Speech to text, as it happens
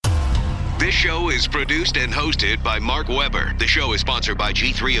This show is produced and hosted by Mark Weber. The show is sponsored by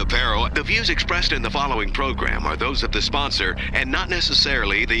G3 Apparel. The views expressed in the following program are those of the sponsor and not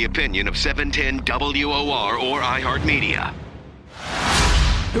necessarily the opinion of 710 WOR or iHeartMedia.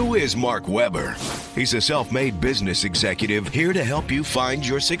 Who is Mark Weber? He's a self-made business executive here to help you find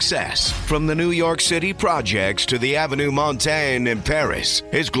your success. From the New York City projects to the Avenue Montaigne in Paris,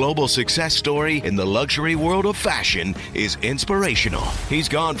 his global success story in the luxury world of fashion is inspirational. He's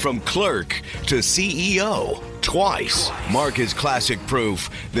gone from clerk to CEO twice. Mark is classic proof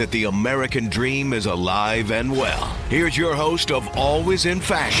that the American dream is alive and well. Here's your host of Always in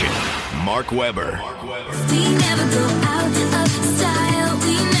Fashion, Mark Weber. We never go out of style.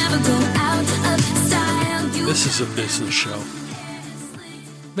 We never go out of style. This is a business show.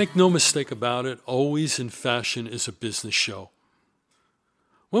 Make no mistake about it, Always in Fashion is a business show.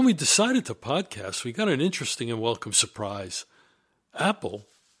 When we decided to podcast, we got an interesting and welcome surprise. Apple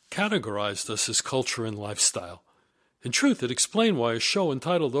categorized us as culture and lifestyle. In truth, it explained why a show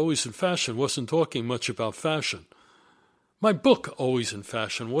entitled Always in Fashion wasn't talking much about fashion. My book, Always in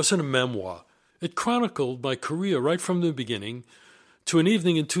Fashion, wasn't a memoir. It chronicled my career right from the beginning to an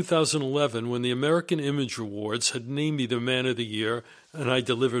evening in 2011 when the American Image Awards had named me the Man of the Year and I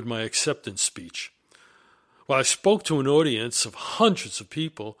delivered my acceptance speech. While I spoke to an audience of hundreds of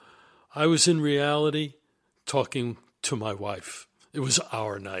people, I was in reality talking to my wife. It was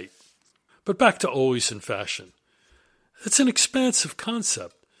our night. But back to Always in Fashion. It's an expansive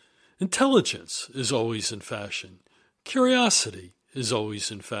concept. Intelligence is always in fashion. Curiosity is always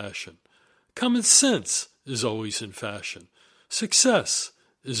in fashion. Common sense is always in fashion. Success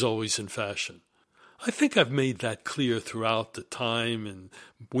is always in fashion. I think I've made that clear throughout the time and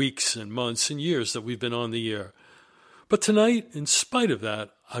weeks and months and years that we've been on the air. But tonight, in spite of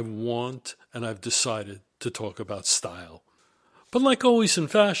that, I want and I've decided to talk about style. But like Always in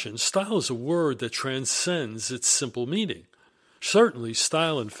Fashion, style is a word that transcends its simple meaning. Certainly,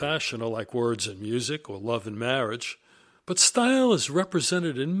 style and fashion are like words and music or love and marriage. But style is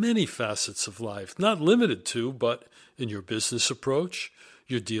represented in many facets of life, not limited to, but in your business approach,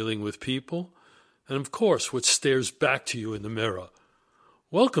 your dealing with people, and of course, what stares back to you in the mirror.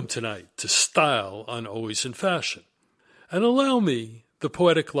 Welcome tonight to Style on Always in Fashion. And allow me the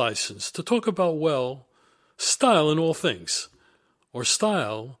poetic license to talk about, well, style in all things. Or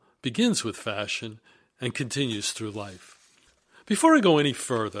style begins with fashion and continues through life. Before I go any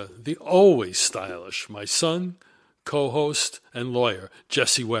further, the always stylish, my son, co-host, and lawyer,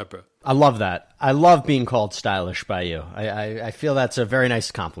 Jesse Weber. I love that. I love being called stylish by you. I feel that's a very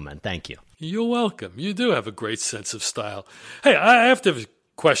nice compliment. Thank you. You're welcome. You do have a great sense of style. Hey, I have to have a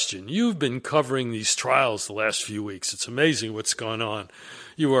question. You've been covering these trials the last few weeks. It's amazing what's gone on.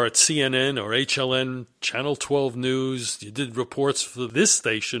 You were at CNN or HLN, Channel 12 News. You did reports for this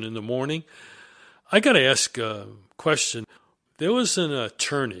station in the morning. I got to ask a question. There was an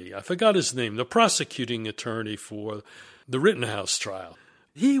attorney, I forgot his name, the prosecuting attorney for the Rittenhouse trial.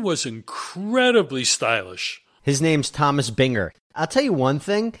 He was incredibly stylish. His name's Thomas Binger. I'll tell you one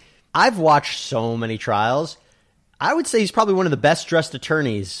thing. I've watched so many trials. I would say he's probably one of the best dressed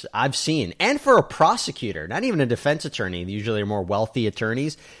attorneys I've seen. And for a prosecutor, not even a defense attorney, they usually are more wealthy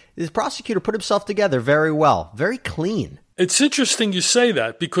attorneys. This prosecutor put himself together very well, very clean. It's interesting you say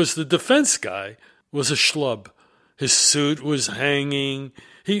that because the defense guy was a schlub. His suit was hanging.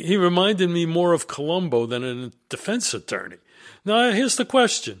 He reminded me more of Columbo than a defense attorney. Now, here's the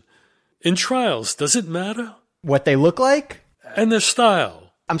question. In trials, does it matter? What they look like? And their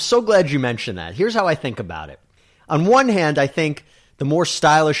style. I'm so glad you mentioned that. Here's how I think about it. On one hand, I think the more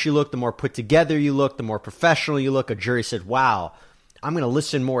stylish you look, the more put together you look, the more professional you look. A jury said, wow, I'm going to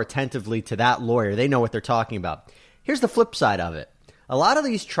listen more attentively to that lawyer. They know what they're talking about. Here's the flip side of it. A lot of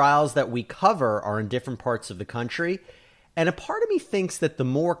these trials that we cover are in different parts of the country. And a part of me thinks that the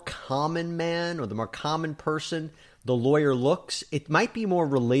more common man or the more common person the lawyer looks, it might be more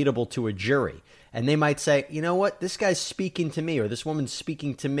relatable to a jury. And they might say, you know what, this guy's speaking to me or this woman's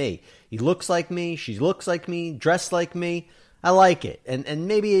speaking to me. He looks like me, she looks like me, dressed like me. I like it. And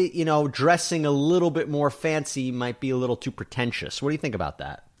maybe, dressing a little bit more fancy might be a little too pretentious. What do you think about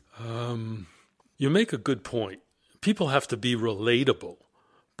that? You make a good point. People have to be relatable.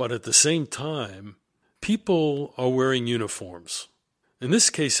 But at the same time, people are wearing uniforms. In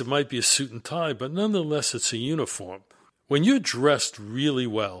this case, it might be a suit and tie, but nonetheless, it's a uniform. When you're dressed really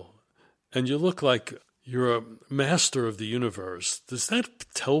well and you look like you're a master of the universe, does that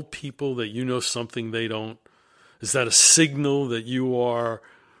tell people that you know something they don't? Is that a signal that you are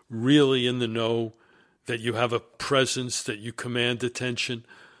really in the know, that you have a presence, that you command attention?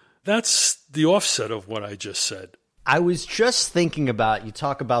 That's the offset of what I just said. I was just thinking about, you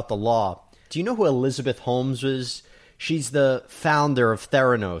talk about the law. Do you know who Elizabeth Holmes was? She's the founder of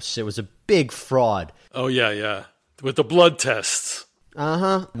Theranos. It was a big fraud. Oh, yeah. With the blood tests.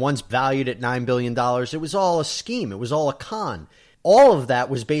 One's valued at $9 billion. It was all a scheme. It was all a con. All of that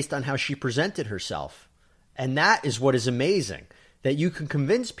was based on how she presented herself. And that is what is amazing, that you can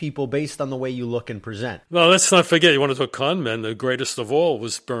convince people based on the way you look and present. Well, let's not forget, you want to talk con men, the greatest of all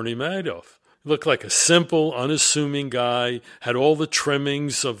was Bernie Madoff. He looked like a simple, unassuming guy, had all the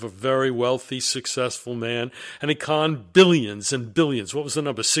trimmings of a very wealthy, successful man, and he conned billions and billions. What was the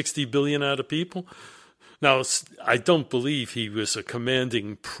number, 60 billion out of people? Now, I don't believe he was a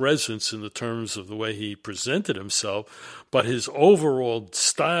commanding presence in the terms of the way he presented himself, but his overall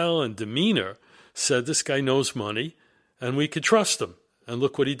style and demeanor said this guy knows money and we could trust him. And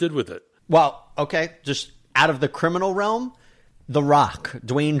look what he did with it. Well, okay, just out of the criminal realm, The Rock,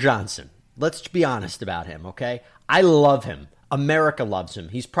 Dwayne Johnson. Let's be honest about him, okay? I love him. America loves him.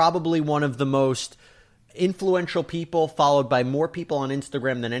 He's probably one of the most influential people, followed by more people on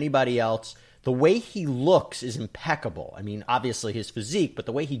Instagram than anybody else. The way he looks is impeccable. I mean, obviously his physique, but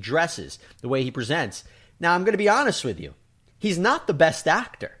the way he dresses, the way he presents. Now, I'm going to be honest with you. He's not the best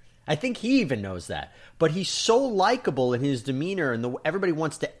actor. I think he even knows that. But he's so likable in his demeanor, and everybody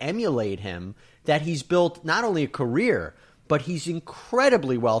wants to emulate him, that he's built not only a career, but he's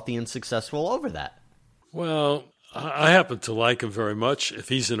incredibly wealthy and successful over that. Well, I happen to like him very much. If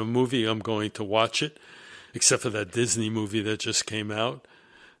he's in a movie, I'm going to watch it, except for that Disney movie that just came out.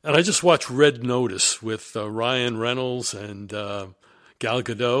 And I just watched Red Notice with Ryan Reynolds and Gal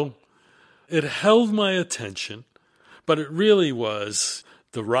Gadot. It held my attention, but it really was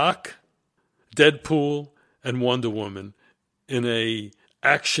The Rock, Deadpool, and Wonder Woman in a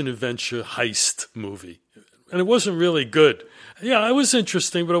action-adventure heist movie. And it wasn't really good. Yeah, it was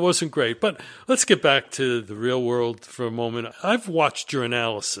interesting, but it wasn't great. But let's get back to the real world for a moment. I've watched your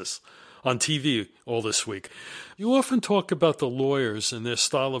analysis on TV all this week. You often talk about the lawyers and their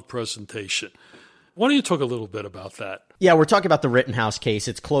style of presentation. Why don't you talk a little bit about that? Yeah, we're talking about the Rittenhouse case.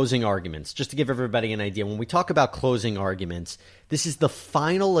 It's closing arguments. Just to give everybody an idea, when we talk about closing arguments, this is the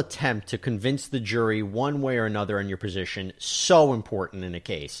final attempt to convince the jury one way or another on your position. So important in a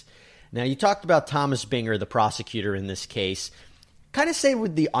case. Now, you talked about Thomas Binger, the prosecutor in this case. Kind of say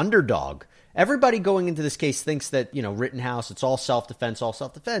with the underdog. Everybody going into this case thinks that, Rittenhouse, it's all self-defense.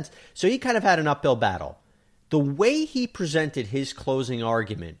 So he kind of had an uphill battle. The way he presented his closing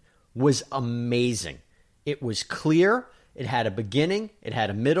argument was amazing. It was clear. It had a beginning. It had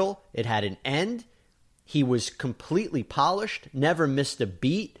a middle. It had an end. He was completely polished, never missed a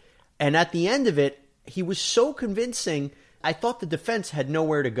beat. And at the end of it, he was so convincing, I thought the defense had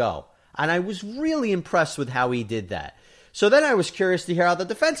nowhere to go. And I was really impressed with how he did that. So then I was curious to hear how the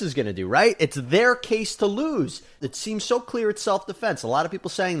defense is going to do, right? It's their case to lose. It seems so clear it's self-defense. A lot of people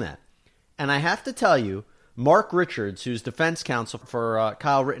saying that. And I have to tell you, Mark Richards, who's defense counsel for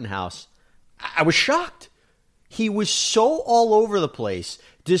Kyle Rittenhouse, I was shocked. He was so all over the place,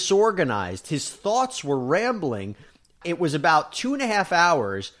 disorganized. His thoughts were rambling. It was about 2.5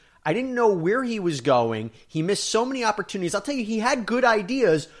 hours. I didn't know where he was going. He missed so many opportunities. I'll tell you, he had good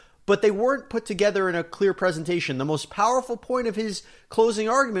ideas, but they weren't put together in a clear presentation. The most powerful point of his closing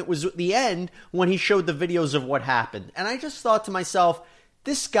argument was at the end when he showed the videos of what happened. And I just thought to myself,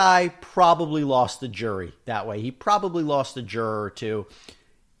 this guy probably lost the jury that way. He probably lost a juror or two.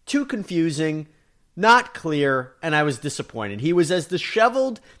 Too confusing, not clear, and I was disappointed. He was as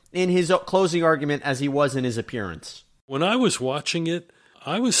disheveled in his closing argument as he was in his appearance. When I was watching it,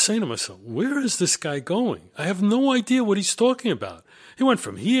 I was saying to myself, where is this guy going? I have no idea what he's talking about. He went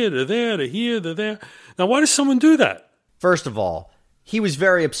from here to there to here to there. Now, why does someone do that? First of all, he was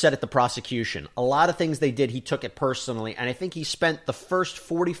very upset at the prosecution. A lot of things they did, he took it personally, and I think he spent the first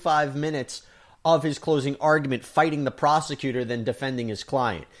 45 minutes of his closing argument fighting the prosecutor than defending his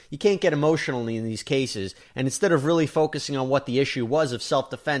client. You can't get emotional in these cases, and instead of really focusing on what the issue was of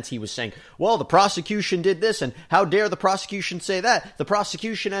self-defense, he was saying, well, the prosecution did this, and how dare the prosecution say that? The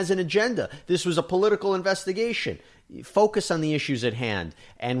prosecution has an agenda. This was a political investigation. Focus on the issues at hand,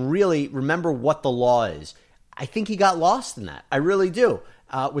 and really remember what the law is. I think he got lost in that. I really do.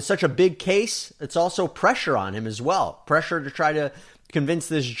 With such a big case, it's also pressure on him as well. Pressure to try to convince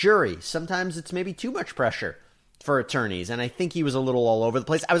this jury. Sometimes it's maybe too much pressure for attorneys, and I think he was a little all over the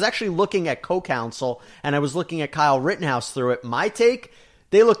place. I was actually looking at co-counsel, and I was looking at Kyle Rittenhouse through it. My take,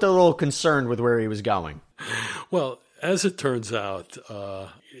 they looked a little concerned with where he was going. Well, as it turns out,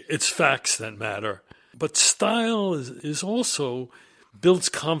 it's facts that matter. But style is also builds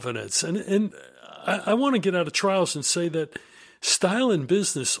confidence. And I want to get out of trials and say that style in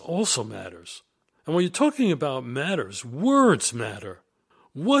business also matters. And when you're talking about matters, words matter.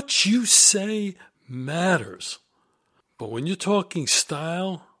 What you say matters. But when you're talking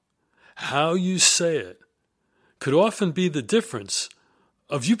style, how you say it could often be the difference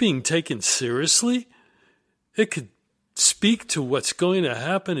of you being taken seriously. It could speak to what's going to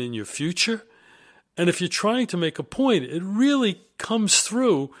happen in your future. And if you're trying to make a point, it really comes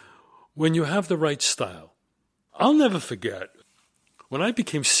through when you have the right style. I'll never forget, when I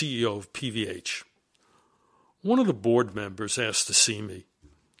became CEO of PVH, one of the board members asked to see me.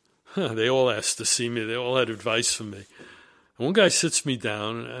 They all asked to see me. They all had advice for me. And one guy sits me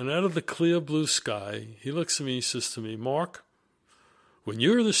down, and out of the clear blue sky, he looks at me and he says to me, Mark, when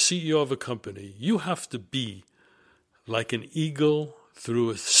you're the CEO of a company, you have to be like an eagle through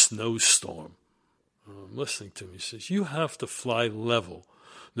a snowstorm. I'm listening to him. He says, you have to fly level.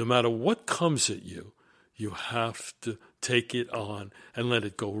 No matter what comes at you, you have to take it on and let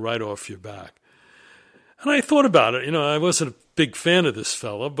it go right off your back. And I thought about it. I wasn't a big fan of this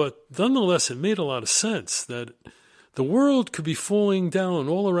fella, but nonetheless, it made a lot of sense that the world could be falling down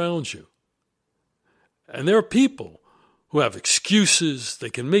all around you. And there are people who have excuses. They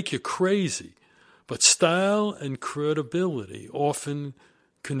can make you crazy. But style and credibility often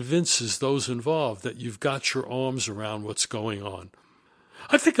convinces those involved that you've got your arms around what's going on.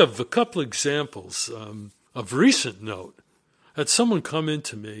 I think of a couple examples of recent note. Had someone come in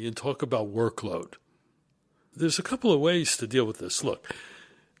to me and talk about workload. There's a couple of ways to deal with this. Look,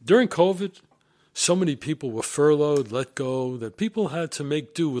 during COVID, so many people were furloughed, let go, that people had to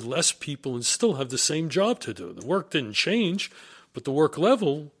make do with less people and still have the same job to do. The work didn't change, but the work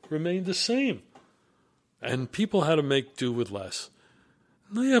level remained the same. And people had to make do with less.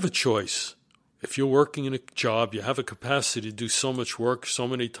 Now you have a choice. If you're working in a job, you have a capacity to do so much work, so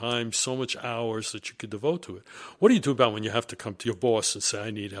many times, so much hours that you could devote to it. What do you do about when you have to come to your boss and say,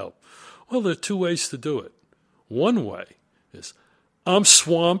 I need help? Well, there are two ways to do it. One way is, I'm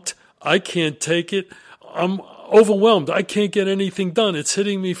swamped. I can't take it. I'm overwhelmed. I can't get anything done. It's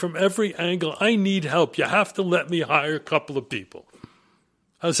hitting me from every angle. I need help. You have to let me hire a couple of people.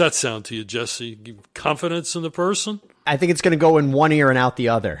 How does that sound to you, Jesse? Confidence in the person? I think it's going to go in one ear and out the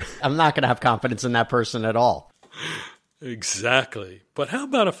other. I'm not going to have confidence in that person at all. Exactly. But how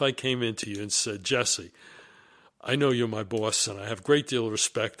about if I came into you and said, Jesse, I know you're my boss and I have a great deal of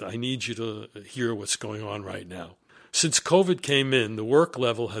respect. I need you to hear what's going on right now. Since COVID came in, the work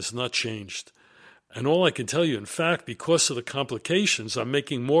level has not changed. And all I can tell you, in fact, because of the complications, I'm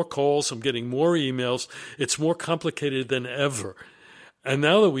making more calls, I'm getting more emails. It's more complicated than ever. And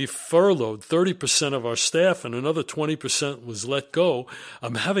now that we've furloughed 30% of our staff and another 20% was let go,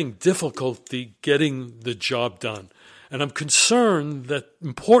 I'm having difficulty getting the job done. And I'm concerned that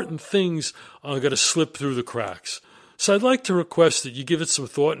important things are going to slip through the cracks. So I'd like to request that you give it some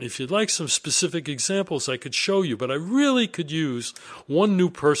thought, and if you'd like some specific examples, I could show you. But I really could use one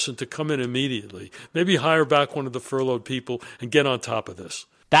new person to come in immediately. Maybe hire back one of the furloughed people and get on top of this.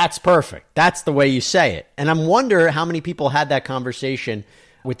 That's perfect. That's the way you say it. And I'm wondering how many people had that conversation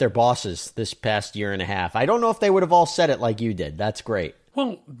with their bosses this past year and a half. I don't know if they would have all said it like you did. That's great.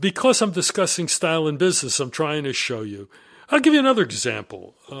 Well, because I'm discussing style in business, I'm trying to show you. I'll give you another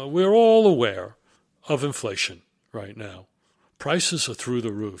example. We're all aware of inflation right now. Prices are through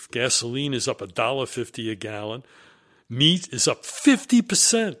the roof. Gasoline is up $1.50 a gallon. Meat is up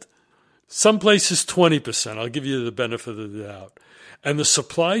 50%. Some places 20%. I'll give you the benefit of the doubt. And the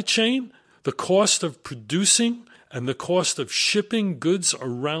supply chain, the cost of producing and the cost of shipping goods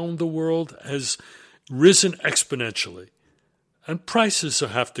around the world has risen exponentially. And prices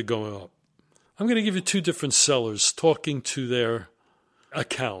have to go up. I'm going to give you two different sellers talking to their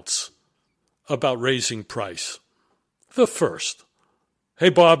accounts about raising price. The first, hey,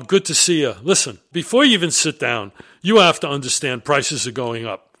 Bob, good to see you. Listen, before you even sit down, you have to understand prices are going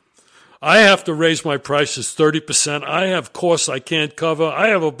up. I have to raise my prices 30%. I have costs I can't cover. I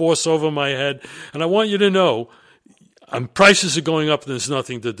have a boss over my head. And I want you to know prices are going up and there's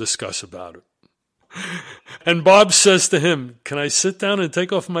nothing to discuss about it. And Bob says to him, can I sit down and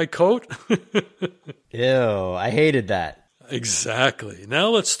take off my coat? Ew, I hated that. Exactly. Now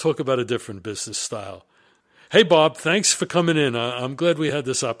let's talk about a different business style. Hey, Bob, thanks for coming in. I'm glad we had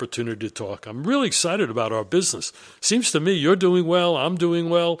this opportunity to talk. I'm really excited about our business. Seems to me you're doing well, I'm doing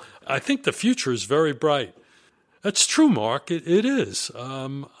well. I think the future is very bright. That's true, Mark. It is.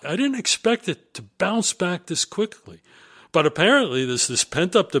 I didn't expect it to bounce back this quickly. But apparently there's this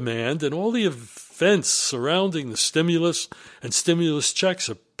pent-up demand, and all the events surrounding the stimulus and stimulus checks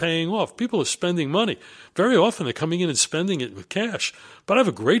are paying off. People are spending money. Very often they're coming in and spending it with cash. But I have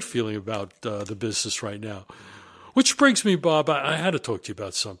a great feeling about the business right now. Which brings me, Bob, I had to talk to you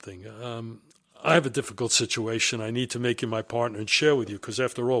about something. I have a difficult situation. I need to make you my partner and share with you because,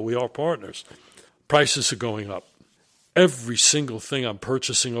 after all, we are partners. Prices are going up. Every single thing I'm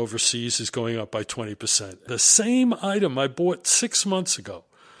purchasing overseas is going up by 20%. The same item I bought 6 months ago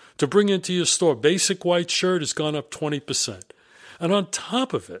to bring into your store, basic white shirt, has gone up 20%. And on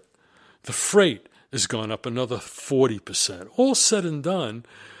top of it, the freight has gone up another 40%. All said and done,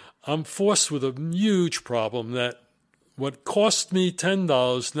 I'm forced with a huge problem that what cost me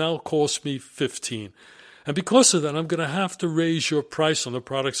 $10 now costs me $15. And because of that, I'm going to have to raise your price on the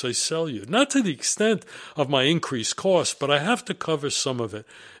products I sell you. Not to the extent of my increased cost, but I have to cover some of it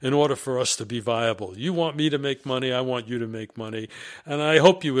in order for us to be viable. You want me to make money, I want you to make money, and I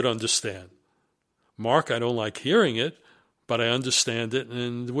hope you would understand. Mark, I don't like hearing it, but I understand it,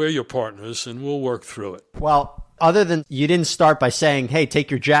 and we're your partners, and we'll work through it. Well, other than you didn't start by saying, hey,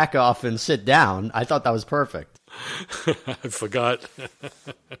 take your jacket off and sit down, I thought that was perfect. I forgot.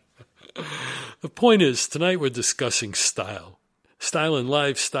 The point is, tonight we're discussing style. Style in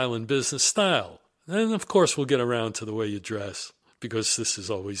life, style in business, style. And of course we'll get around to the way you dress, because this is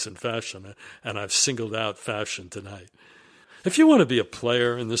always in fashion, and I've singled out fashion tonight. If you want to be a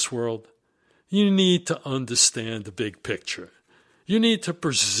player in this world, you need to understand the big picture. You need to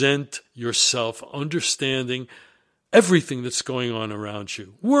present yourself understanding everything that's going on around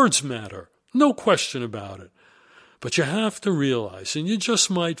you. Words matter, no question about it. But you have to realize, and you just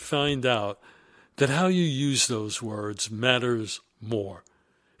might find out, that how you use those words matters more.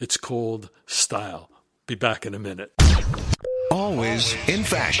 It's called style. Be back in a minute. Always in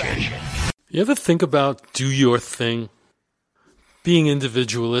fashion. You ever think about do your thing? Being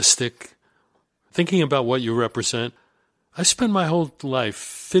individualistic? Thinking about what you represent? I spent my whole life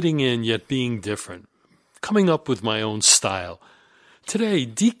fitting in yet being different. Coming up with my own style. Today,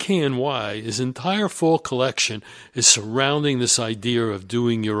 DKNY's entire fall collection is surrounding this idea of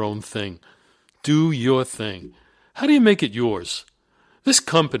doing your own thing. Do your thing. How do you make it yours? This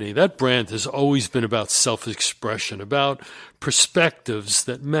company, that brand, has always been about self-expression, about perspectives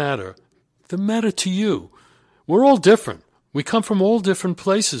that matter to you. We're all different. We come from all different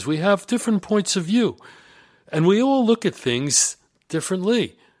places. We have different points of view. And we all look at things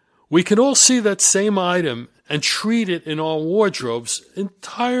differently. We can all see that same item and treat it in our wardrobes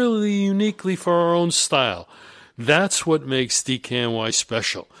entirely uniquely for our own style. That's what makes DKNY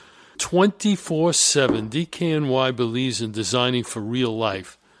special. 24/7, DKNY believes in designing for real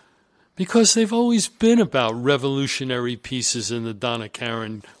life because they've always been about revolutionary pieces in the Donna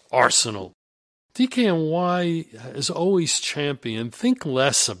Karan arsenal. DKNY has always championed, think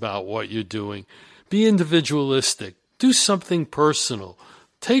less about what you're doing. Be individualistic. Do something personal.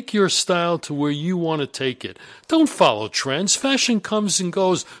 Take your style to where you want to take it. Don't follow trends. Fashion comes and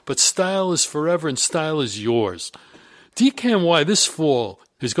goes, but style is forever and style is yours. DKNY this fall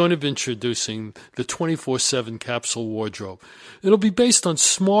is going to be introducing the 24/7 capsule wardrobe. It'll be based on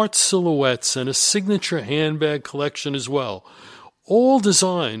smart silhouettes and a signature handbag collection as well, all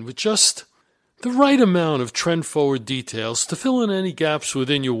designed with just the right amount of trend-forward details to fill in any gaps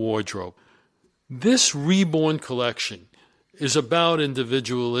within your wardrobe. This reborn collection is about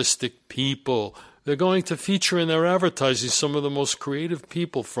individualistic people. They're going to feature in their advertising some of the most creative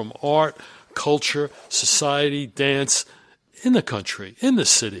people from art, culture, society, dance, in the country, in the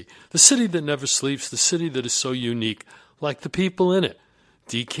city that never sleeps, the city that is so unique, like the people in it.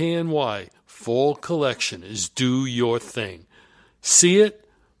 DKNY Fall Collection is do your thing. See it,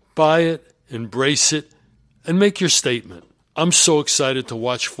 buy it, embrace it, and make your statement. I'm so excited to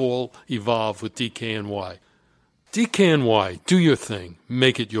watch fall evolve with DKNY. DKNY, do your thing.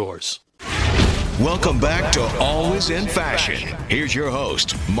 Make it yours. Welcome back to Always in Fashion. Here's your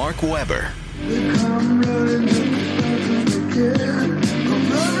host, Mark Weber.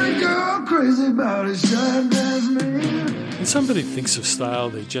 When somebody thinks of style,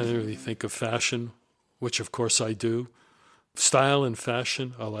 they generally think of fashion, which of course I do. Style and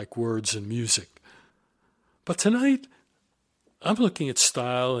fashion are like words and music. But tonight, I'm looking at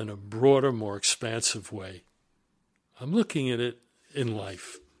style in a broader, more expansive way. I'm looking at it in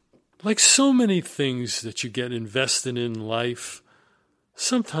life. Like so many things that you get invested in life,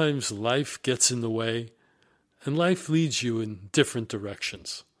 sometimes life gets in the way, and life leads you in different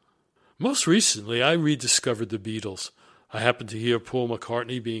directions. Most recently, I rediscovered the Beatles. I happened to hear Paul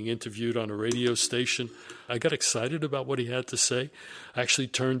McCartney being interviewed on a radio station. I got excited about what he had to say. I actually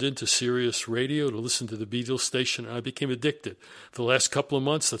turned into Sirius Radio to listen to the Beatles station, and I became addicted. For the last couple of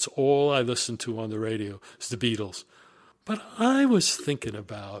months, that's all I listened to on the radio, is the Beatles. But I was thinking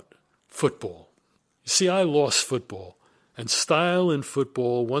about football. You see, I lost football, and style in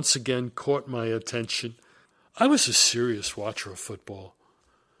football once again caught my attention. I was a serious watcher of football.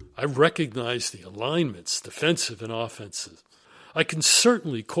 I recognize the alignments, defensive and offensive. I can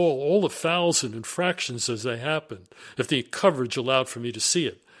certainly call all the fouls and infractions as they happened, if the coverage allowed for me to see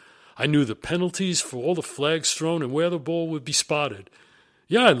it. I knew the penalties for all the flags thrown and where the ball would be spotted.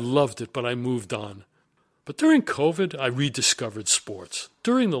 Yeah, I loved it, but I moved on. But during COVID, I rediscovered sports.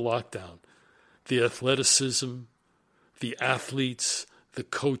 During the lockdown, the athleticism, the athletes, the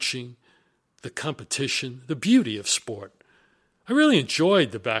coaching, the competition, the beauty of sport. I really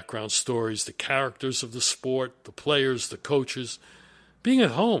enjoyed the background stories, the characters of the sport, the players, the coaches. Being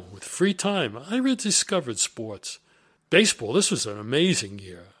at home with free time, I rediscovered sports. Baseball, this was an amazing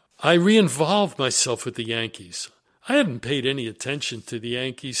year. I re-involved myself with the Yankees. I hadn't paid any attention to the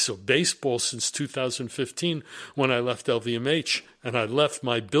Yankees or baseball since 2015 when I left LVMH and I left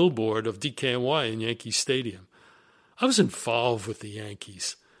my billboard of DKNY in Yankee Stadium. I was involved with the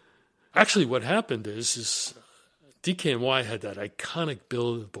Yankees. Actually, what happened is DKNY had that iconic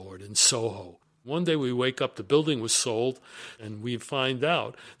billboard in Soho. One day we wake up, the building was sold, and we find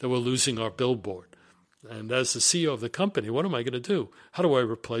out that we're losing our billboard. And as the CEO of the company, what am I going to do? How do I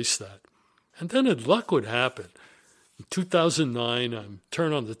replace that? And then luck would happen. In 2009, I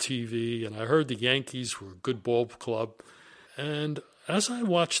turned on the TV, and I heard the Yankees were a good ball club. And as I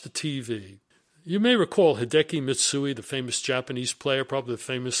watched the TV, you may recall Hideki Matsui, the famous Japanese player, probably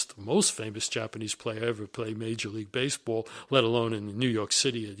the most famous Japanese player ever played Major League Baseball, let alone in New York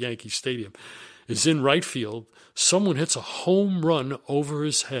City at Yankee Stadium, is in right field. Someone hits a home run over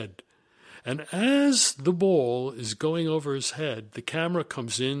his head. And as the ball is going over his head, the camera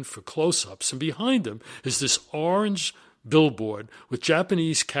comes in for close-ups, and behind him is this orange billboard with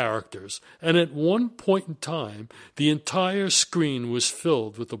Japanese characters. And at one point in time, the entire screen was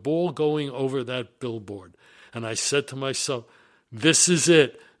filled with the ball going over that billboard. And I said to myself, this is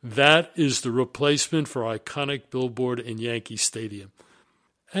it. That is the replacement for iconic billboard in Yankee Stadium.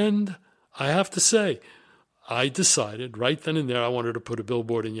 And I have to say, I decided right then and there I wanted to put a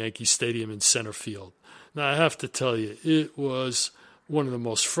billboard in Yankee Stadium in center field. Now, I have to tell you, it was one of the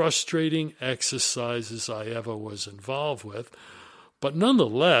most frustrating exercises I ever was involved with. But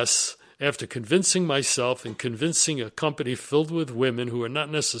nonetheless, after convincing myself and convincing a company filled with women who are not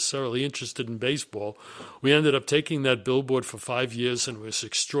necessarily interested in baseball, we ended up taking that billboard for 5 years, and it was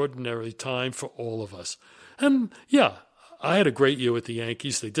extraordinary time for all of us. And yeah, I had a great year with the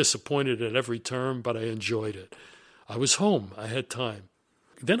Yankees. They disappointed at every turn, but I enjoyed it. I was home. I had time.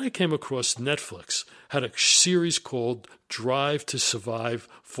 Then I came across Netflix, had a series called Drive to Survive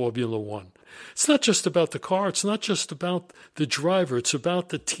Formula One. It's not just about the car. It's not just about the driver. It's about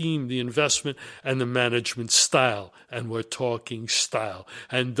the team, the investment, and the management style. And we're talking style.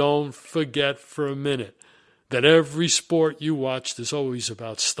 And don't forget for a minute that every sport you watch is always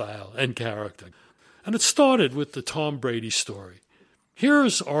about style and character. And it started with the Tom Brady story. Here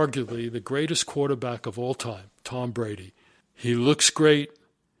is arguably the greatest quarterback of all time, Tom Brady. He looks great.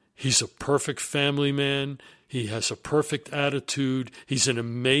 He's a perfect family man. He has a perfect attitude. He's an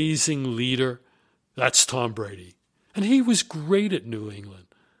amazing leader. That's Tom Brady. And he was great at New England.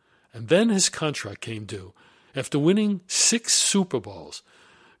 And then his contract came due. After winning 6 Super Bowls,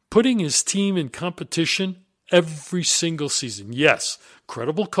 putting his team in competition every single season. Yes,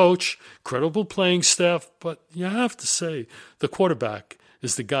 credible coach, credible playing staff, but you have to say the quarterback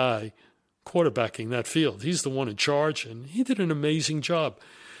is the guy quarterbacking that field. He's the one in charge, and he did an amazing job.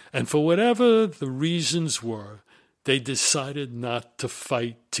 And for whatever the reasons were, they decided not to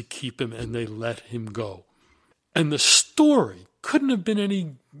fight to keep him, and they let him go. And the story couldn't have been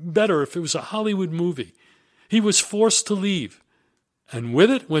any better if it was a Hollywood movie. He was forced to leave. And with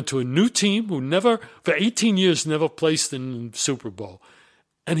it, went to a new team who for 18 years, never placed in the Super Bowl.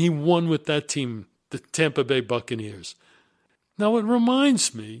 And he won with that team, the Tampa Bay Buccaneers. Now, it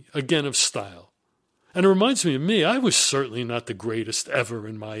reminds me, again, of style. And it reminds me of me. I was certainly not the greatest ever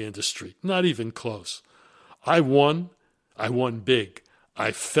in my industry, not even close. I won big.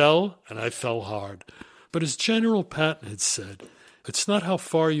 I fell, and I fell hard. But as General Patton had said, it's not how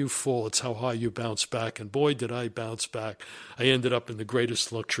far you fall, it's how high you bounce back. And boy, did I bounce back. I ended up in the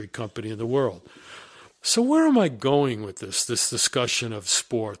greatest luxury company in the world. So where am I going with this discussion of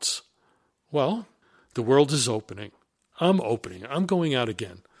sports? Well, the world is opening. I'm opening. I'm going out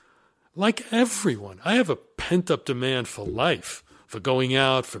again. Like everyone, I have a pent-up demand for life, for going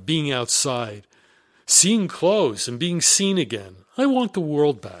out, for being outside, seeing clothes and being seen again. I want the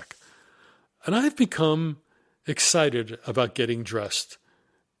world back. And I've become excited about getting dressed.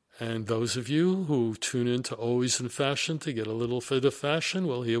 And those of you who tune in to Always in Fashion to get a little bit of fashion,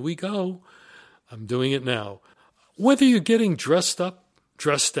 well, here we go. I'm doing it now. Whether you're getting dressed up,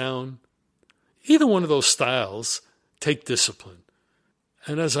 dressed down, either one of those styles take discipline.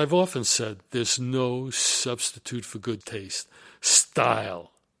 And as I've often said, there's no substitute for good taste.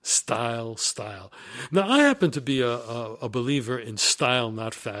 Style, style, style. Now, I happen to be a believer in style,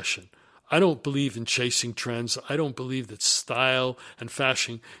 not fashion. I don't believe in chasing trends. I don't believe that style and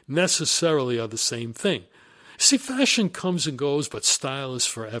fashion necessarily are the same thing. See, fashion comes and goes, but style is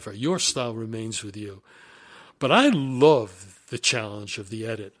forever. Your style remains with you. But I love the challenge of the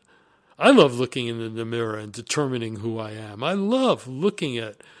edit. I love looking in the mirror and determining who I am. I love looking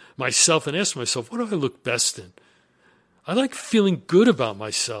at myself and asking myself, what do I look best in? I like feeling good about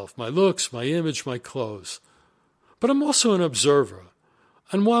myself, my looks, my image, my clothes. But I'm also an observer.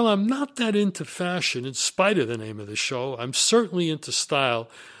 And while I'm not that into fashion, in spite of the name of the show, I'm certainly into style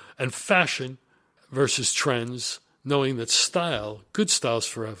and fashion versus trends, knowing that style, good style's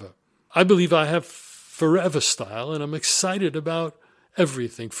forever. I believe I have forever style, and I'm excited about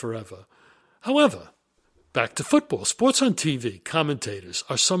everything forever. However, back to football. Sports on TV commentators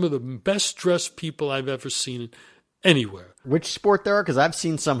are some of the best dressed people I've ever seen anywhere. Which sport there are? Because I've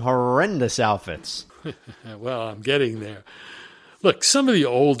seen some horrendous outfits. Well, I'm getting there. Look, some of the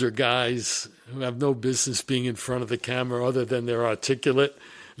older guys who have no business being in front of the camera other than they're articulate,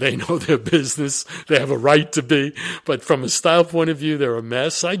 they know their business. They have a right to be. But from a style point of view, they're a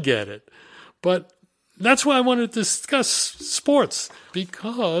mess. I get it. But that's why I wanted to discuss sports,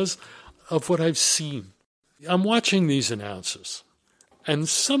 because of what I've seen. I'm watching these announcers, and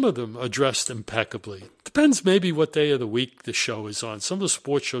some of them are dressed impeccably. Depends maybe what day of the week the show is on. Some of the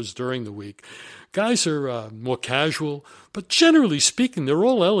sports shows during the week, guys are more casual, but generally speaking, they're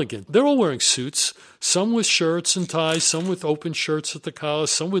all elegant. They're all wearing suits, some with shirts and ties, some with open shirts at the collar,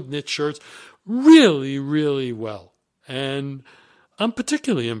 some with knit shirts. Really, really well. And I'm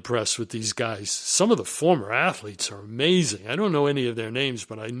particularly impressed with these guys. Some of the former athletes are amazing. I don't know any of their names,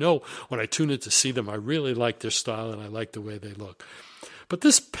 but I know when I tune in to see them, I really like their style and I like the way they look. But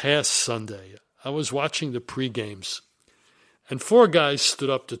this past Sunday, I was watching the pre-games, and 4 guys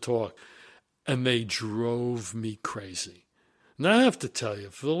stood up to talk, and they drove me crazy. Now, I have to tell you,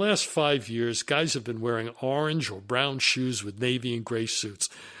 for the last 5 years, guys have been wearing orange or brown shoes with navy and gray suits.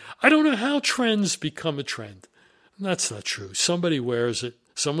 I don't know how trends become a trend. That's not true. Somebody wears it.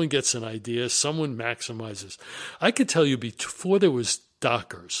 Someone gets an idea. Someone maximizes. I could tell you before there was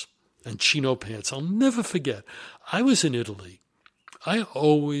Dockers and chino pants, I'll never forget. I was in Italy. I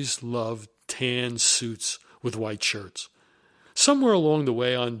always loved tan suits with white shirts. Somewhere along the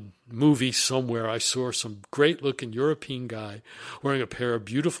way on movie somewhere, I saw some great-looking European guy wearing a pair of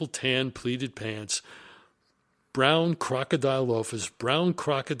beautiful tan pleated pants, brown crocodile loafers, brown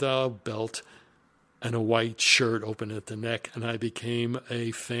crocodile belt, and a white shirt open at the neck, and I became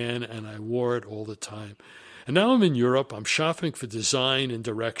a fan, and I wore it all the time. And now I'm in Europe, I'm shopping for design and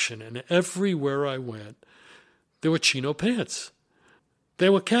direction, and everywhere I went, there were chino pants.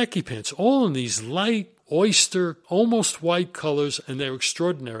 There were khaki pants, all in these light, oyster, almost white colors, and they were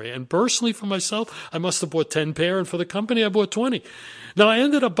extraordinary. And personally, for myself, I must have bought 10 pair, and for the company, I bought 20. Now, I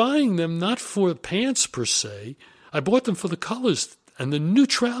ended up buying them not for pants per se. I bought them for the colors and the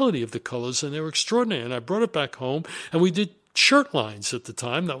neutrality of the colors, and they were extraordinary. And I brought it back home, and we did shirt lines at the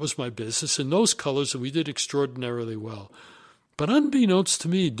time. That was my business, in those colors, and we did extraordinarily well. But unbeknownst to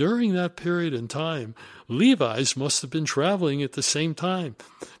me, during that period in time, Levi's must have been traveling at the same time,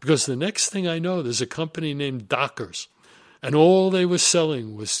 because the next thing I know, there's a company named Dockers, and all they were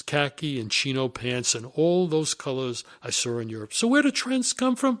selling was khaki and chino pants and all those colors I saw in Europe. So where do trends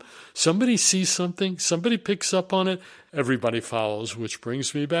come from? Somebody sees something, somebody picks up on it, everybody follows, which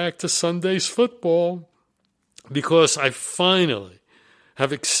brings me back to Sunday's football, because I finally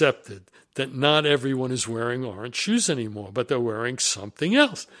have accepted that not everyone is wearing orange shoes anymore, but they're wearing something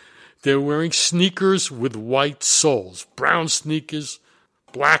else. They're wearing sneakers with white soles, brown sneakers,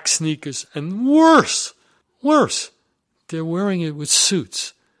 black sneakers, and worse, they're wearing it with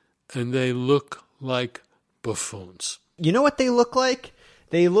suits, and they look like buffoons. You know what they look like?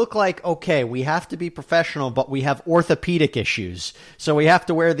 They look like, okay, we have to be professional, but we have orthopedic issues. So we have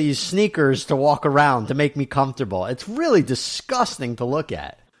to wear these sneakers to walk around to make me comfortable. It's really disgusting to look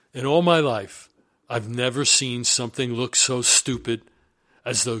at. In all my life, I've never seen something look so stupid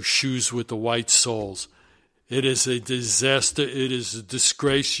as those shoes with the white soles. It is a disaster. It is a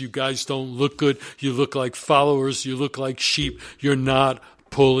disgrace. You guys don't look good. You look like followers. You look like sheep. You're not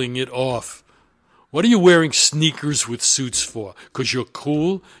pulling it off. What are you wearing sneakers with suits for? Because you're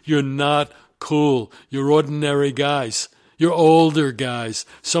cool? You're not cool. You're ordinary guys. You're older guys.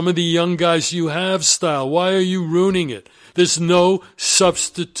 Some of the young guys, you have style. Why are you ruining it? There's no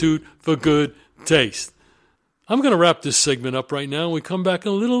substitute for good taste. I'm going to wrap this segment up right now. We come back a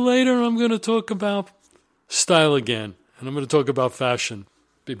little later, and I'm going to talk about style again, and I'm going to talk about fashion.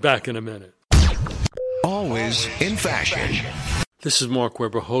 Be back in a minute. Always in fashion. This is Mark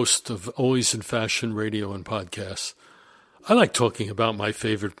Weber, host of Always in Fashion radio and podcasts. I like talking about my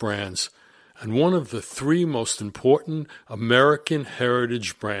favorite brands, and one of the three most important American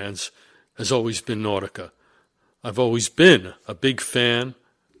heritage brands has always been Nautica. I've always been a big fan,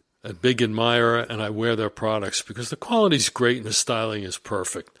 a big admirer, and I wear their products because the quality's great and the styling is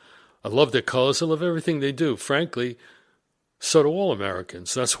perfect. I love their colors. I love everything they do. Frankly, so do all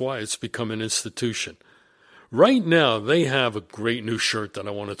Americans. That's why it's become an institution. Right now, they have a great new shirt that I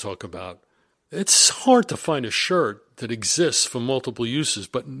want to talk about. It's hard to find a shirt that exists for multiple uses,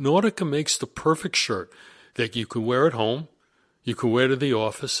 but Nautica makes the perfect shirt that you can wear at home, you can wear to the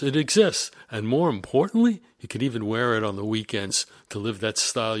office. It exists. And more importantly, you can even wear it on the weekends to live that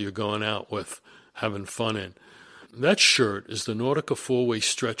style you're going out with, having fun in. That shirt is the Nautica 4-way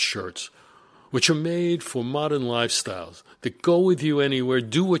stretch shirts, which are made for modern lifestyles that go with you anywhere,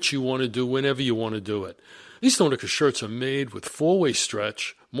 do what you want to do whenever you want to do it. These Nautica shirts are made with 4-way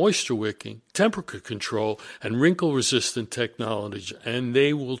stretch, moisture wicking, temperature control, and wrinkle-resistant technology, and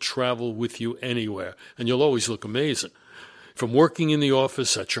they will travel with you anywhere, and you'll always look amazing. From working in the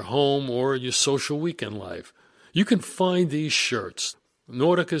office, at your home, or your social weekend life, you can find these shirts,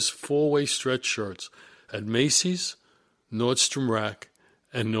 Nautica's 4-way stretch shirts, at Macy's, Nordstrom Rack,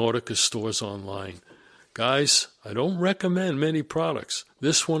 and Nautica stores online. Guys, I don't recommend many products.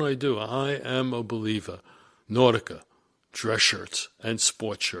 This one I do. I am a believer. Nautica, dress shirts and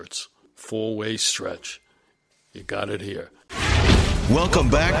sports shirts, 4-way stretch. You got it here. Welcome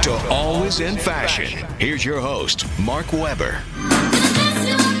back to Always in Fashion. Here's your host, Mark Weber.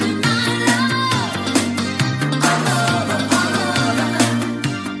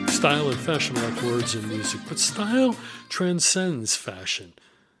 Style and fashion are like words in music, but style transcends fashion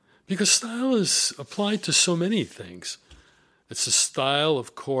because style is applied to so many things. It's a style,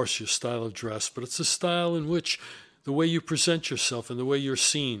 of course, your style of dress, but it's a style in which the way you present yourself and the way you're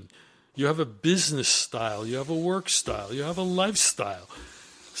seen. You have a business style, you have a work style, you have a lifestyle.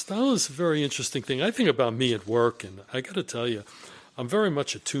 Style is a very interesting thing. I think about me at work, and I got to tell you, I'm very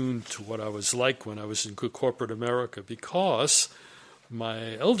much attuned to what I was like when I was in good corporate America because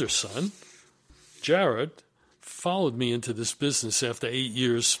my elder son, Jared, followed me into this business after 8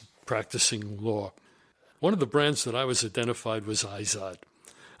 years practicing law. One of the brands that I was identified was Izod.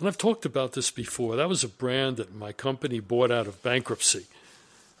 And I've talked about this before. That was a brand that my company bought out of bankruptcy.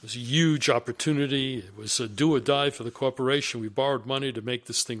 It was a huge opportunity. It was a do or die for the corporation. We borrowed money to make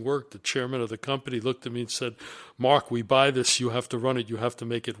this thing work. The chairman of the company looked at me and said, Mark, we buy this. You have to run it. You have to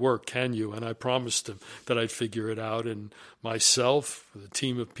make it work. Can you? And I promised him that I'd figure it out. And myself, the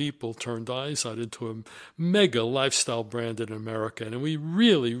team of people, turned Izod into a mega lifestyle brand in America. And we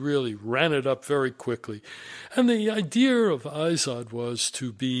really, really ran it up very quickly. And the idea of Izod was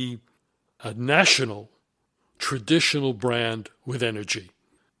to be a national, traditional brand with energy.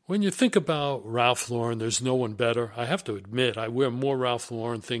 When you think about Ralph Lauren, there's no one better. I have to admit, I wear more Ralph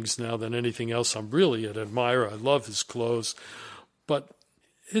Lauren things now than anything else. I'm really an admirer. I love his clothes. But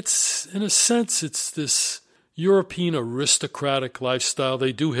it's, in a sense, it's this European aristocratic lifestyle.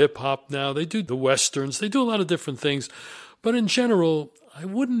 They do hip-hop now. They do the Westerns. They do a lot of different things. But in general, I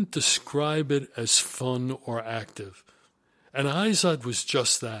wouldn't describe it as fun or active. And Izod was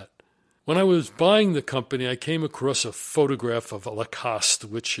just that. When I was buying the company, I came across a photograph of Lacoste,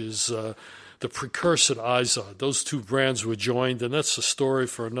 which is the precursor to Izod. Those two brands were joined, and that's a story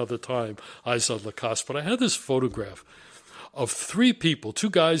for another time, Izod, Lacoste. But I had this photograph of 3 people, 2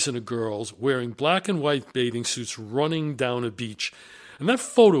 guys and a girl, wearing black and white bathing suits running down a beach. And that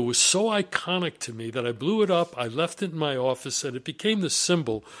photo was so iconic to me that I blew it up, I left it in my office, and it became the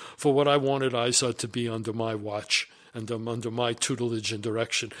symbol for what I wanted Izod to be under my watch and under my tutelage and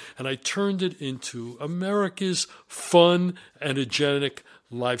direction. And I turned it into America's fun, energetic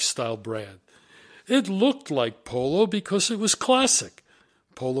lifestyle brand. It looked like Polo because it was classic.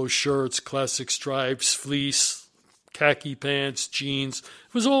 Polo shirts, classic stripes, fleece, khaki pants, jeans.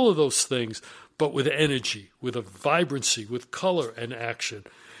 It was all of those things, but with energy, with a vibrancy, with color and action.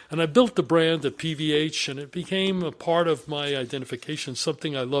 And I built the brand at PVH, and it became a part of my identification,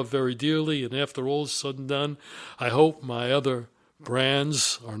 something I love very dearly. And after all is said and done, I hope my other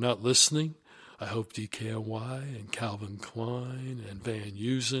brands are not listening. I hope DKNY and Calvin Klein and Van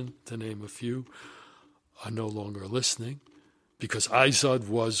Heusen, to name a few, are no longer listening, because Izod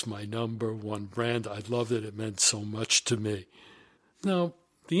was my number one brand. I loved it. It meant so much to me. Now,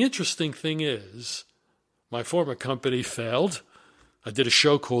 the interesting thing is, my former company failed. I did a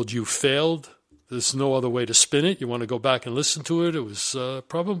show called You Failed. There's no other way to spin it. You want to go back and listen to it. It was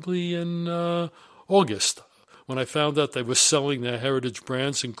probably in August when I found out they were selling their heritage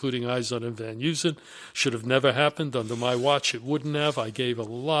brands, including Izod and Van Heusen. Should have never happened. Under my watch, it wouldn't have. I gave a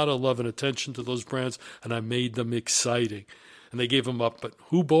lot of love and attention to those brands, and I made them exciting. And they gave them up. But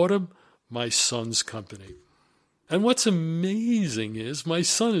who bought them? My son's company. And what's amazing is my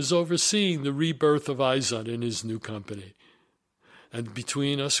son is overseeing the rebirth of Izod in his new company. And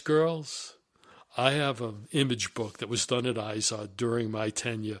between us girls, I have an image book that was done at Izod during my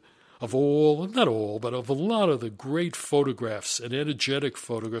tenure of not all, but of a lot of the great photographs and energetic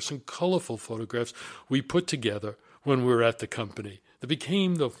photographs and colorful photographs we put together when we were at the company. That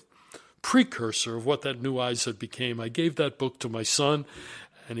became the precursor of what that new Izod became. I gave that book to my son,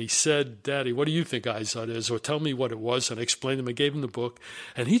 and he said, "Daddy, what do you think Izod is?" Or tell me what it was. And I explained to him. I gave him the book.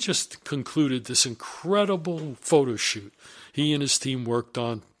 And he just concluded this incredible photo shoot he and his team worked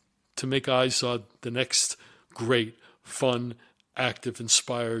on to make Izod the next great, fun, active,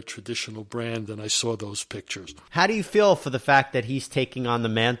 inspired, traditional brand. And I saw those pictures. How do you feel for the fact that he's taking on the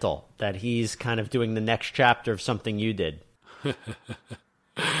mantle, that he's kind of doing the next chapter of something you did?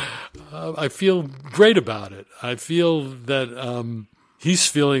 I feel great about it. I feel that he's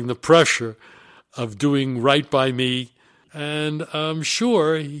feeling the pressure of doing right by me, and I'm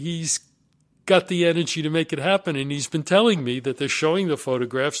sure he's got the energy to make it happen. And he's been telling me that they're showing the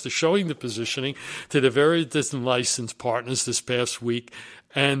photographs, they're showing the positioning to the very distant licensed partners this past week,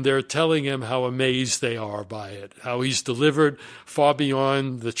 and they're telling him how amazed they are by it, how he's delivered far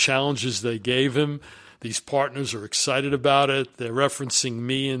beyond the challenges they gave him. These partners are excited about it. They're referencing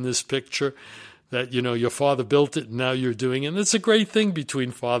me in this picture, that, your father built it and now you're doing it. And it's a great thing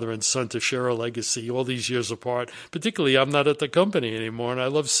between father and son to share a legacy all these years apart. Particularly, I'm not at the company anymore, and I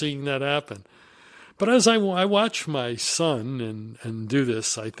love seeing that happen. But as I watch my son and do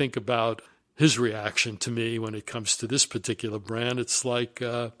this, I think about his reaction to me when it comes to this particular brand. It's like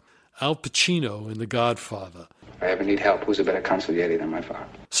Al Pacino in The Godfather. If I ever need help, who's a better consigliere than my father?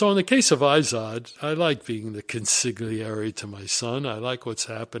 So in the case of Izod, I like being the consigliere to my son. I like what's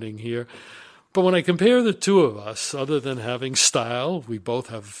happening here. But when I compare the two of us, other than having style, we both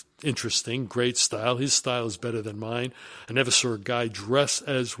have interesting, great style. His style is better than mine. I never saw a guy dress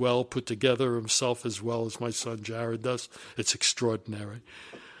as well, put together himself as well as my son Jared does. It's extraordinary.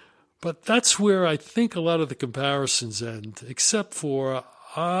 But that's where I think a lot of the comparisons end, except for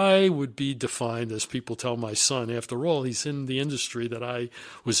I would be defined as people tell my son. After all, he's in the industry that I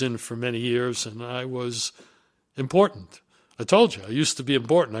was in for many years, and I was important. I told you, I used to be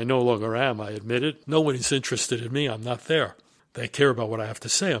important. I no longer am, I admit it. Nobody's interested in me. I'm not there. They care about what I have to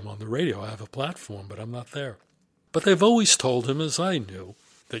say. I'm on the radio. I have a platform, but I'm not there. But they've always told him, as I knew,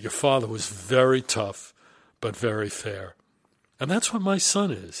 that your father was very tough, but very fair. And that's what my son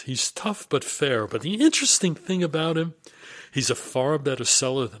is. He's tough, but fair. But the interesting thing about him, he's a far better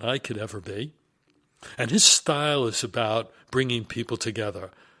seller than I could ever be. And his style is about bringing people together.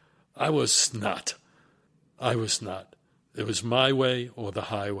 I was not. It was my way or the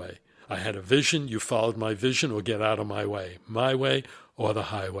highway. I had a vision. You followed my vision or get out of my way. My way or the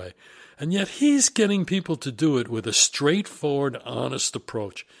highway. And yet he's getting people to do it with a straightforward, honest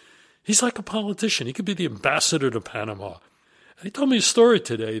approach. He's like a politician. He could be the ambassador to Panama. And he told me a story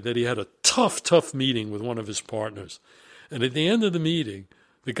today that he had a tough meeting with one of his partners. And at the end of the meeting,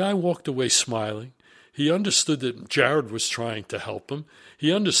 the guy walked away smiling. He understood that Jared was trying to help him.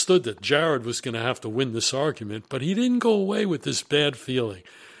 He understood that Jared was going to have to win this argument, but he didn't go away with this bad feeling.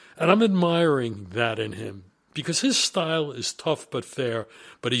 And I'm admiring that in him, because his style is tough but fair,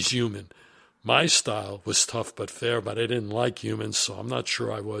 but he's human. My style was tough but fair, but I didn't like humans, so I'm not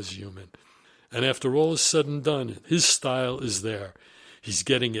sure I was human. And after all is said and done, his style is there. He's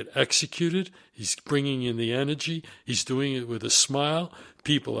getting it executed. He's bringing in the energy. He's doing it with a smile.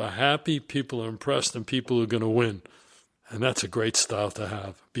 People are happy, people are impressed, and people are going to win. And that's a great style to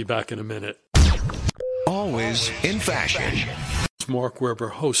have. Be back in a minute. Always in fashion. It's Mark Weber,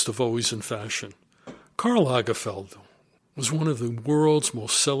 host of Always in Fashion. Karl Lagerfeld was one of the world's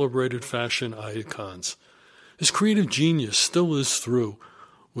most celebrated fashion icons. His creative genius still is through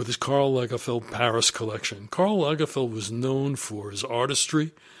with his Karl Lagerfeld Paris collection. Karl Lagerfeld was known for his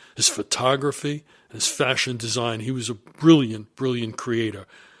artistry, his photography, and his fashion design. He was a brilliant creator.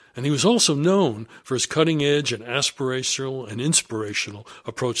 And he was also known for his cutting-edge and aspirational and inspirational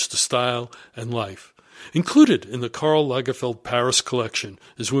approach to style and life. Included in the Karl Lagerfeld Paris collection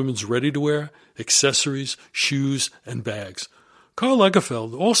is women's ready-to-wear, accessories, shoes, and bags. Karl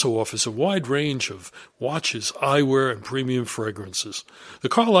Lagerfeld also offers a wide range of watches, eyewear, and premium fragrances. The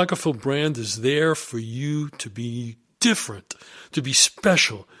Karl Lagerfeld brand is there for you to be different, to be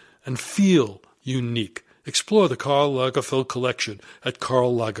special, and feel unique. Explore the Karl Lagerfeld collection at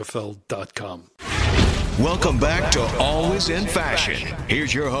karllagerfeld.com. Welcome back to Always in Fashion.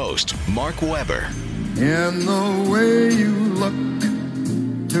 Here's your host, Mark Weber. In the way you look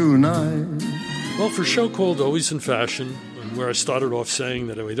tonight. Well, for a show called Always in Fashion, and where I started off saying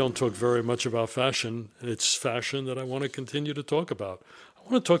that we don't talk very much about fashion, it's fashion that I want to continue to talk about. I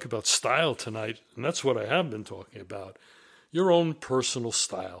want to talk about style tonight, and that's what I have been talking about. Your own personal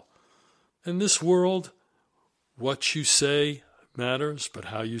style. In this world, what you say matters, but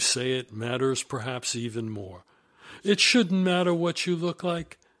how you say it matters perhaps even more. It shouldn't matter what you look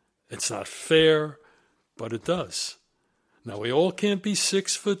like. It's not fair, but it does. Now, we all can't be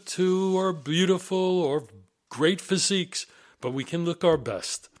 6'2" or beautiful or great physiques, but we can look our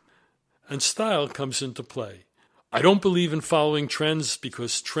best. And style comes into play. I don't believe in following trends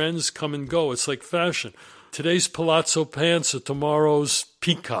because trends come and go. It's like fashion. Today's palazzo pants are tomorrow's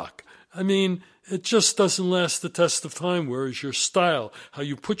peacock. I mean, it just doesn't last the test of time, whereas your style, how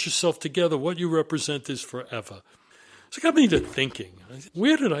you put yourself together, what you represent is forever. So it got me to thinking,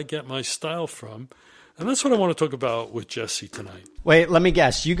 where did I get my style from? And that's what I want to talk about with Jesse tonight. Wait, let me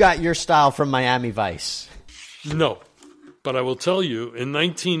guess. You got your style from Miami Vice. No, but I will tell you, in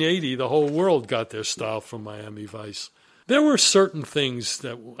 1980, the whole world got their style from Miami Vice. There were certain things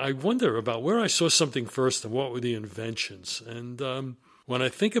that I wonder about where I saw something first and what were the inventions. And when I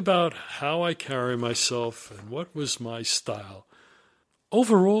think about how I carry myself and what was my style,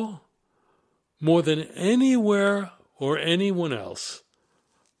 overall, more than anywhere or anyone else,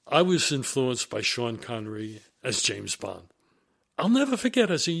 I was influenced by Sean Connery as James Bond. I'll never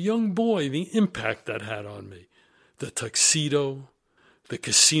forget as a young boy the impact that had on me. The tuxedo, the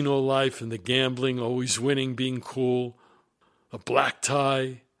casino life and the gambling, always winning, being cool, a black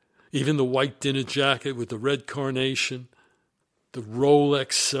tie, even the white dinner jacket with the red carnation, the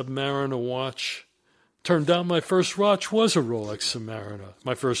Rolex Submariner watch. Turned out my first watch was a Rolex Submariner,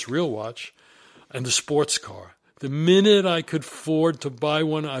 my first real watch, and the sports car. The minute I could afford to buy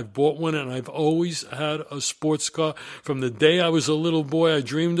one, I've bought one, and I've always had a sports car. From the day I was a little boy, I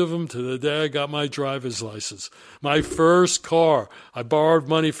dreamed of them, to the day I got my driver's license. My first car, I borrowed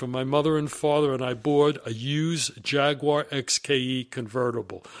money from my mother and father, and I bought a used Jaguar XKE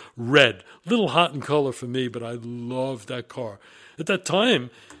convertible. Red. Little hot in color for me, but I loved that car. At that time,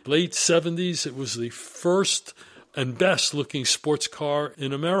 late 70s, it was the first and best looking sports car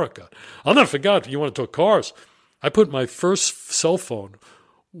in America. I'll never forget, you want to talk cars, I put my first cell phone,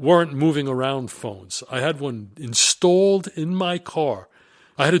 weren't moving around phones. I had one installed in my car.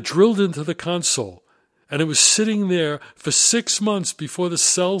 I had it drilled into the console, and it was sitting there for 6 months before the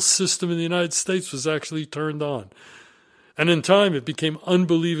cell system in the United States was actually turned on. And in time, it became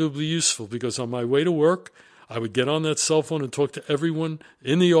unbelievably useful because on my way to work, I would get on that cell phone and talk to everyone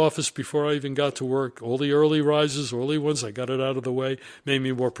in the office before I even got to work. All the early rises, early ones, I got it out of the way, made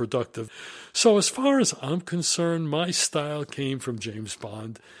me more productive. So as far as I'm concerned, my style came from James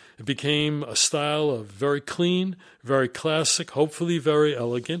Bond. It became a style of very clean, very classic, hopefully very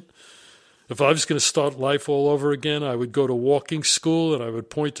elegant. If I was going to start life all over again, I would go to walking school and I would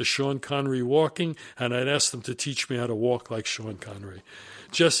point to Sean Connery walking, and I'd ask them to teach me how to walk like Sean Connery.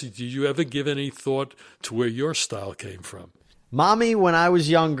 Jesse, did you ever give any thought to where your style came from? Mommy, when I was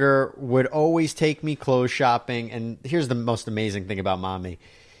younger, would always take me clothes shopping. And here's the most amazing thing about Mommy.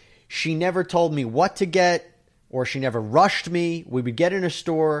 She never told me what to get, or she never rushed me. We would get in a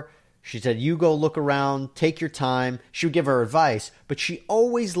store. She said, you go look around, take your time. She would give her advice, but she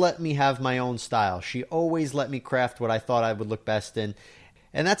always let me have my own style. She always let me craft what I thought I would look best in.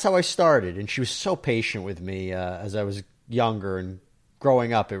 And that's how I started. And she was so patient with me as I was younger and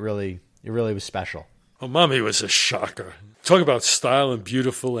growing up. It really was special. Well, Mommy was a shocker. Talk about style and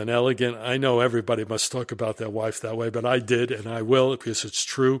beautiful and elegant. I know everybody must talk about their wife that way, but I did, and I will because it's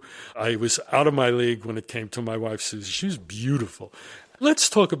true. I was out of my league when it came to my wife, Susie. She was beautiful. Let's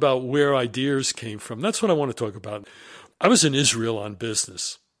talk about where ideas came from. That's what I want to talk about. I was in Israel on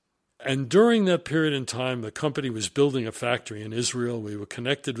business. And during that period in time, the company was building a factory in Israel. We were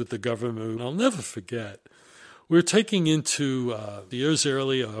connected with the government. I'll never forget. We were taken into the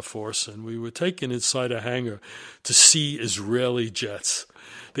Israeli Air Force, and we were taken inside a hangar to see Israeli jets.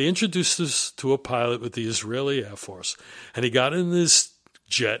 They introduced us to a pilot with the Israeli Air Force, and he got in this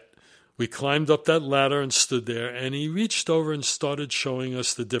jet. We climbed up that ladder and stood there, and he reached over and started showing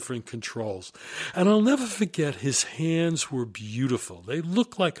us the different controls. And I'll never forget, his hands were beautiful. They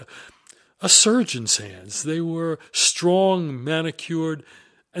looked like a surgeon's hands. They were strong, manicured,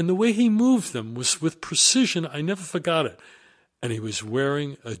 and the way he moved them was with precision. I never forgot it. And he was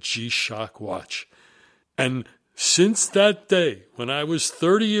wearing a G-Shock watch. And since that day, when I was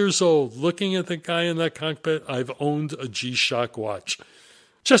 30 years old, looking at the guy in that cockpit, I've owned a G-Shock watch.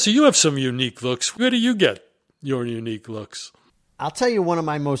 Jesse, you have some unique looks. Where do you get your unique looks? I'll tell you one of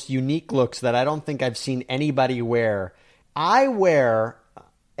my most unique looks that I don't think I've seen anybody wear. I wear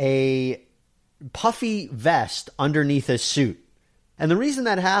a puffy vest underneath a suit. And the reason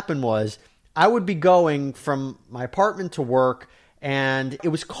that happened was I would be going from my apartment to work, and it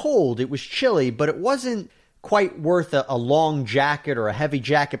was cold, it was chilly, but it wasn't quite worth a long jacket or a heavy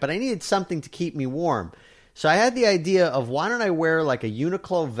jacket, but I needed something to keep me warm. So I had the idea of why don't I wear like a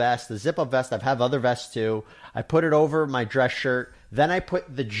Uniqlo vest, a zip-up vest. I have other vests too. I put it over my dress shirt. Then I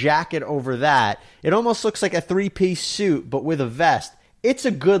put the jacket over that. It almost looks like a three-piece suit, but with a vest. It's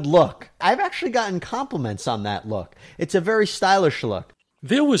a good look. I've actually gotten compliments on that look. It's a very stylish look.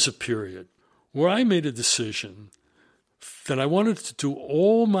 There was a period where I made a decision that I wanted to do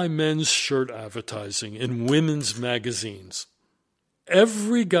all my men's shirt advertising in women's magazines.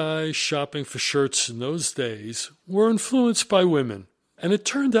 Every guy shopping for shirts in those days were influenced by women. And it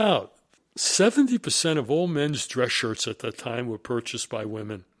turned out 70% of all men's dress shirts at that time were purchased by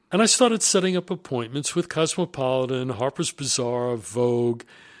women. And I started setting up appointments with Cosmopolitan, Harper's Bazaar, Vogue.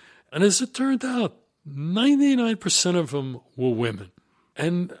 And as it turned out, 99% of them were women.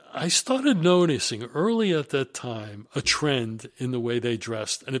 And I started noticing early at that time a trend in the way they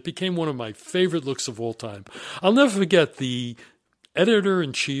dressed. And it became one of my favorite looks of all time. I'll never forget the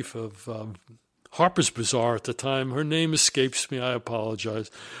editor-in-chief of Harper's Bazaar at the time. Her name escapes me. I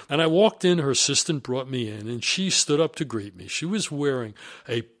apologize. And I walked in. Her assistant brought me in, and she stood up to greet me. She was wearing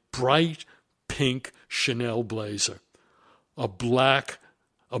a bright pink Chanel blazer, a black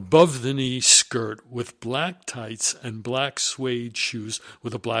above-the-knee skirt with black tights and black suede shoes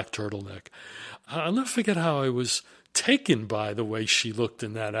with a black turtleneck. I'll never forget how I was taken by the way she looked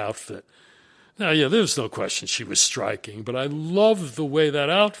in that outfit. Now, yeah, there's no question she was striking, but I loved the way that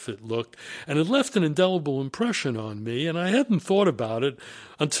outfit looked, and it left an indelible impression on me, and I hadn't thought about it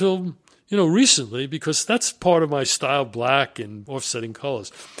until, recently, because that's part of my style, black and offsetting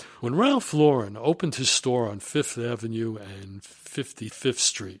colors. When Ralph Lauren opened his store on 5th Avenue and 55th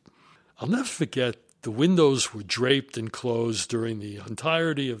Street, I'll never forget the windows were draped and closed during the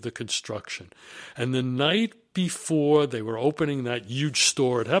entirety of the construction. And the night before they were opening that huge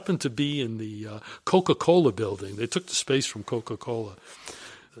store, it happened to be in the Coca-Cola building. They took the space from Coca-Cola.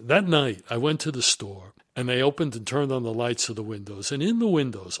 That night, I went to the store, and they opened and turned on the lights of the windows. And in the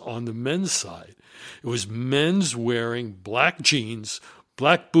windows, on the men's side, it was men's wearing black jeans,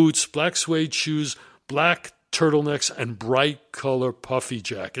 black boots, black suede shoes, black turtlenecks, and bright color puffy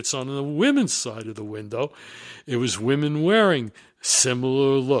jackets. On the women's side of the window, it was women wearing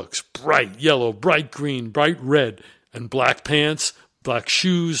similar looks, bright yellow, bright green, bright red, and black pants, black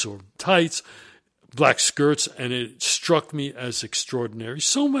shoes or tights, black skirts, and it struck me as extraordinary,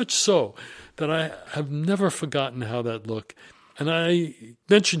 so much so that I have never forgotten how that looked. And I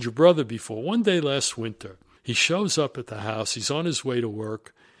mentioned your brother before. One day last winter, he shows up at the house, he's on his way to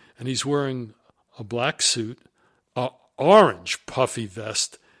work, and he's wearing a black suit, an orange puffy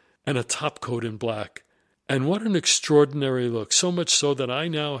vest, and a top coat in black. And what an extraordinary look, so much so that I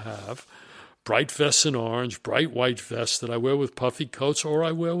now have bright vests in orange, bright white vests that I wear with puffy coats or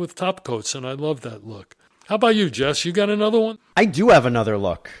I wear with top coats, and I love that look. How about you, Jess? You got another one? I do have another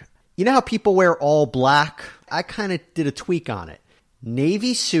look. You know how people wear all black? I kind of did a tweak on it.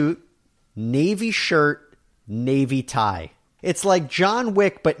 Navy suit, navy shirt, navy tie. It's like John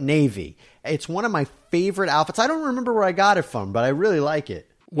Wick, but navy. It's one of my favorite outfits. I don't remember where I got it from, but I really like it.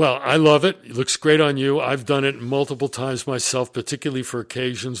 Well, I love it. It looks great on you. I've done it multiple times myself, particularly for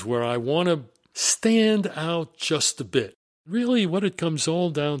occasions where I want to stand out just a bit. Really, what it comes all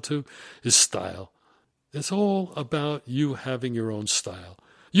down to is style. It's all about you having your own style.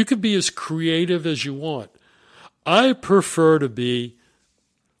 You can be as creative as you want. I prefer to be,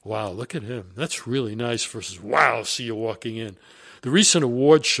 wow, look at him. That's really nice, versus, wow, see you walking in. The recent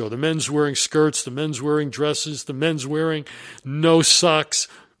awards show, the men's wearing skirts, the men's wearing dresses, the men's wearing no socks,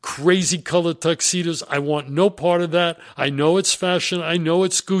 crazy colored tuxedos. I want no part of that. I know it's fashion. I know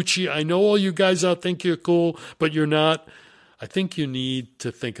it's Gucci. I know all you guys out think you're cool, but you're not. I think you need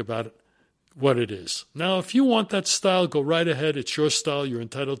to think about it, what it is. Now, if you want that style, go right ahead. It's your style. You're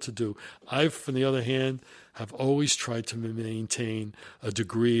entitled to do. I, on the other hand, have always tried to maintain a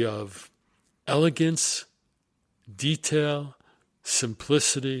degree of elegance, detail,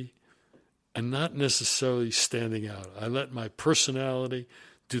 simplicity, and not necessarily standing out. I let my personality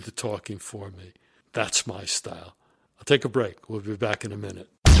do the talking for me. That's my style. I'll take a break. We'll be back in a minute.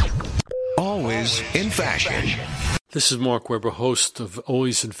 Always in fashion. This is Mark Weber, host of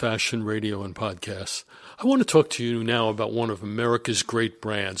Always in Fashion radio and podcasts. I want to talk to you now about one of America's great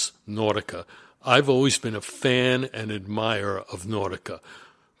brands, Nautica. I've always been a fan and admirer of Nautica.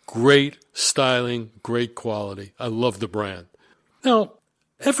 Great styling, great quality. I love the brand. Now,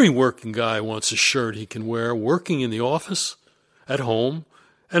 every working guy wants a shirt he can wear working in the office, at home,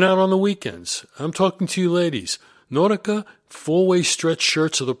 and out on the weekends. I'm talking to you ladies. Nautica full-waist stretch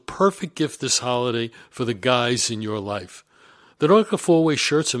shirts are the perfect gift this holiday for the guys in your life. The Nautica full-waist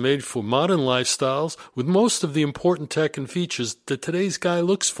shirts are made for modern lifestyles with most of the important tech and features that today's guy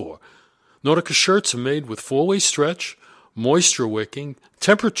looks for. Nautica shirts are made with full-waist stretch, moisture wicking,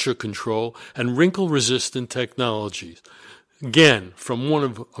 temperature control, and wrinkle-resistant technologies. Again, from one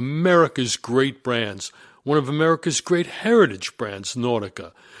of America's great brands, one of America's great heritage brands,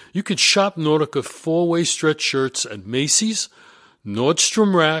 Nautica. You can shop Nautica full-waist stretch shirts at Macy's,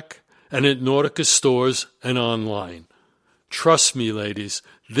 Nordstrom Rack, and at Nautica stores and online. Trust me, ladies,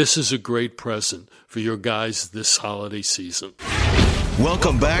 this is a great present for your guys this holiday season.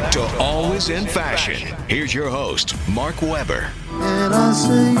 Welcome back to Always in Fashion. Here's your host, Mark Weber. And I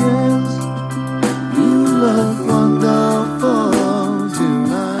say yes, you look wonderful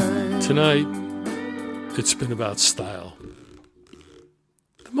tonight. Tonight, it's been about style.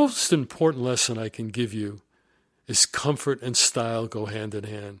 The most important lesson I can give you is comfort and style go hand in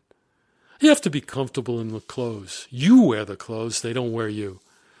hand. You have to be comfortable in the clothes. You wear the clothes, they don't wear you.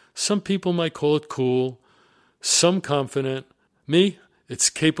 Some people might call it cool, some confident. Me, it's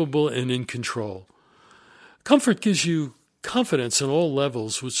capable and in control. Comfort gives you confidence on all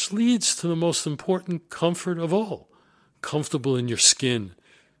levels, which leads to the most important comfort of all. Comfortable in your skin,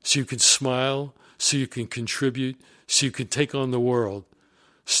 so you can smile, so you can contribute, so you can take on the world.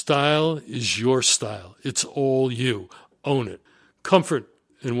 Style is your style. It's all you. Own it. Comfort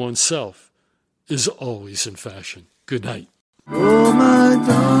in oneself is always in fashion. Good night. Oh, my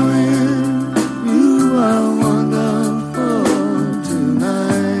darling, you are wonderful.